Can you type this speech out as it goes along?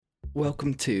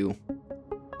Welcome to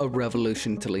a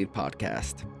Revolution to Lead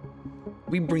podcast.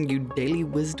 We bring you daily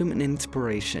wisdom and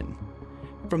inspiration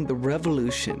from the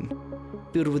revolution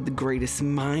filled with the greatest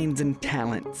minds and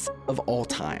talents of all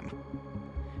time.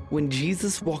 When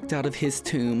Jesus walked out of his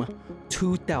tomb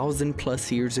 2,000 plus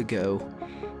years ago,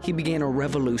 he began a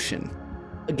revolution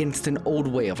against an old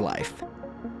way of life.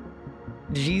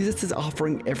 Jesus is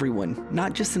offering everyone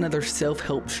not just another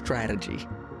self-help strategy,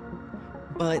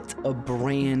 but a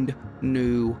brand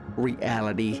new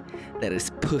reality that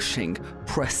is pushing,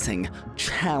 pressing,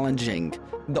 challenging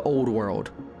the old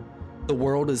world, the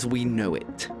world as we know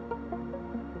it.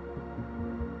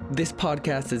 This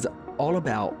podcast is all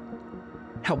about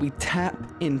how we tap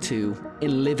into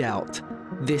and live out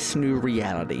this new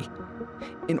reality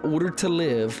in order to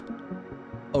live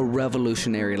a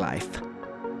revolutionary life.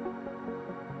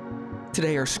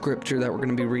 Today, our scripture that we're going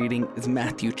to be reading is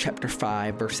Matthew chapter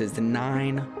 5, verses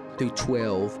 9 through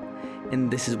 12. And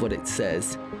this is what it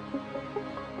says.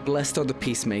 Blessed are the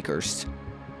peacemakers,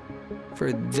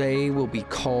 for they will be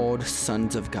called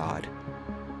sons of God.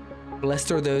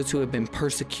 Blessed are those who have been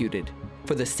persecuted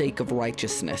for the sake of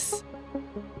righteousness,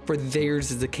 for theirs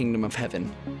is the kingdom of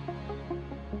heaven.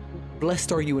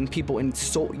 Blessed are you when people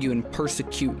insult you and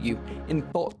persecute you and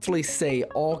falsely say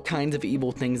all kinds of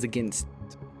evil things against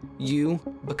you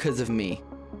because of me.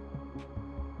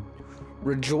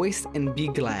 Rejoice and be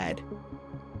glad,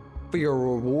 for your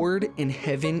reward in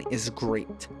heaven is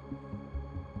great.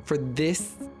 For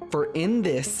in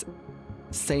this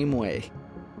same way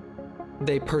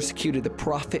they persecuted the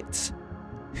prophets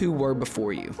who were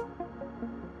before you.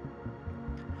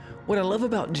 What I love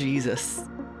about Jesus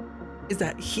is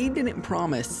that he didn't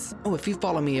promise, if you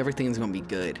follow me, everything's going to be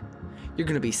good. You're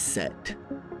going to be set.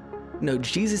 No,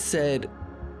 Jesus said,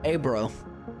 hey bro,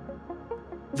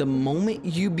 the moment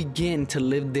you begin to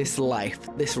live this life,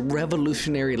 this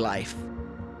revolutionary life,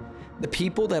 the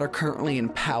people that are currently in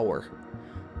power,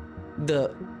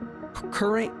 the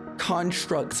current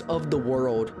constructs of the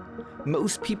world,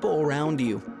 most people around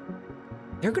you,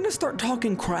 they're going to start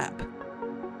talking crap.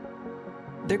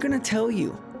 They're going to tell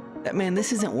you that, man,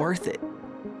 this isn't worth it.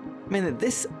 Man, that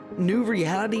this new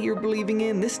reality you're believing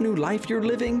in, this new life you're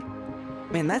living,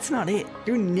 man, that's not it.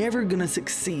 You're never going to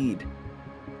succeed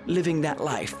living that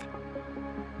life.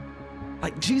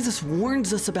 Like, Jesus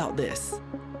warns us about this.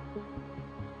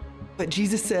 But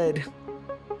Jesus said,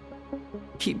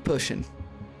 keep pushing,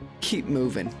 keep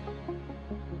moving.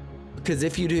 Because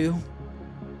if you do,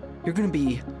 you're going to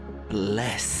be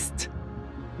blessed.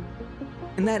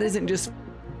 And that isn't just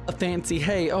a fancy,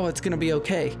 hey, it's going to be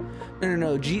okay.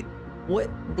 No.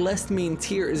 What blessed means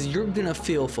here is you're going to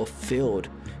feel fulfilled.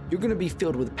 You're going to be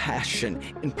filled with passion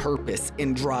and purpose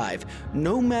and drive,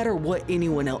 no matter what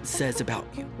anyone else says about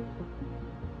you.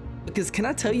 Because can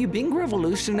I tell you, being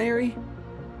revolutionary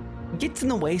gets in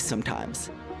the way sometimes.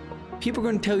 People are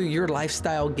going to tell you your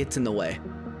lifestyle gets in the way.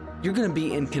 You're going to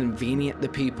be inconvenient to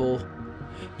people.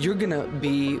 You're going to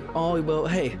be,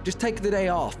 hey, just take the day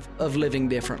off of living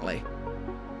differently.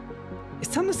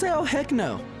 It's time to say, heck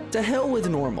no. To hell with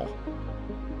normal.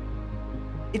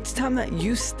 It's time that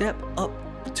you step up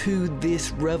to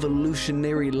this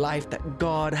revolutionary life that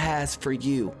God has for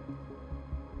you.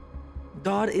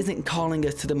 God isn't calling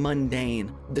us to the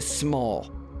mundane, the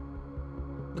small.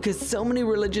 Because so many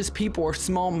religious people are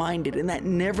small-minded, and that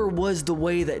never was the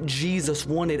way that Jesus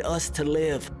wanted us to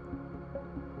live.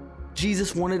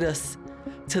 Jesus wanted us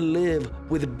to live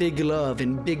with big love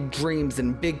and big dreams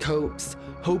and big hopes,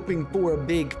 hoping for a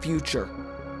big future,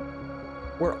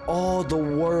 where all the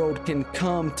world can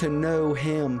come to know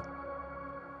him.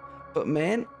 But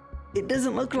man, it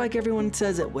doesn't look like everyone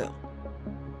says it will.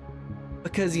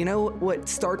 Because you know what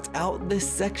starts out this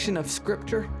section of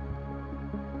scripture?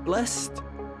 Blessed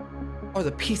are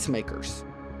the peacemakers.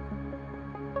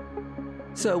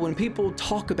 So when people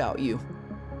talk about you,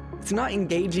 it's not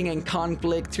engaging in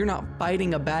conflict, you're not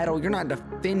fighting a battle, you're not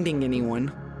defending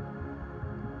anyone.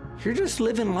 You're just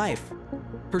living life,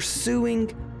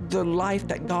 pursuing the life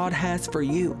that God has for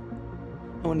you.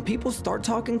 And when people start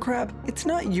talking crap, it's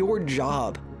not your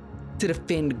job to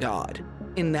defend God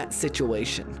in that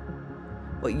situation.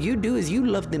 What you do is you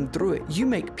love them through it. You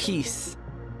make peace.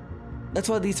 That's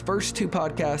why these first two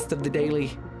podcasts of the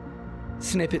daily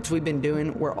snippets we've been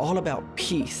doing were all about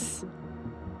peace.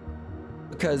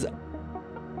 Because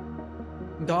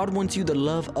God wants you to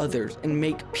love others and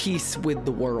make peace with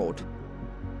the world.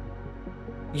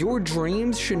 Your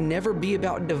dreams should never be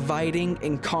about dividing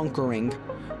and conquering.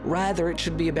 Rather, it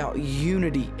should be about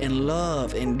unity and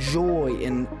love and joy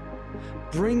and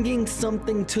bringing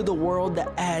something to the world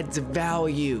that adds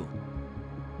value.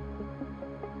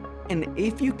 And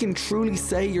if you can truly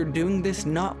say you're doing this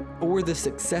not for the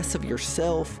success of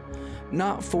yourself,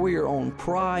 not for your own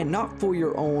pride, not for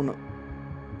your own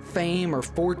fame or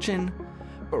fortune,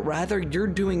 but rather you're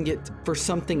doing it for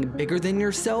something bigger than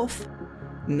yourself,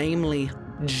 namely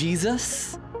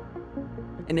Jesus.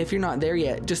 And if you're not there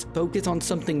yet, just focus on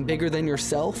something bigger than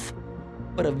yourself.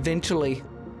 But eventually,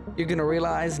 you're gonna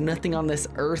realize nothing on this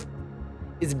earth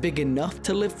is big enough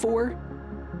to live for.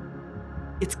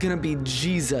 It's gonna be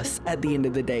Jesus at the end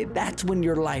of the day. That's when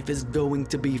your life is going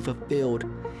to be fulfilled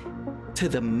to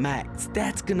the max.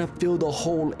 That's gonna fill the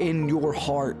hole in your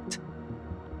heart.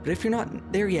 But if you're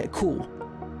not there yet, cool.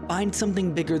 Find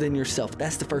something bigger than yourself.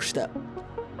 That's the first step.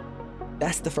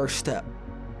 That's the first step.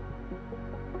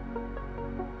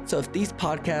 So if these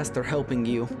podcasts are helping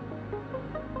you,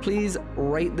 please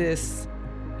rate this.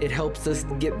 It helps us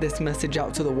get this message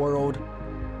out to the world.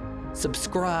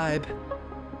 Subscribe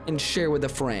and share with a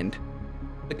friend.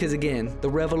 Because again, the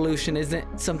revolution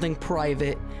isn't something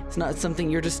private. It's not something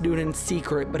you're just doing in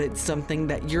secret, but it's something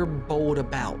that you're bold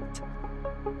about.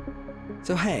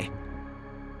 So hey,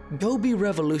 go be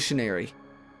revolutionary,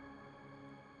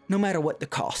 no matter what the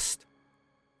cost.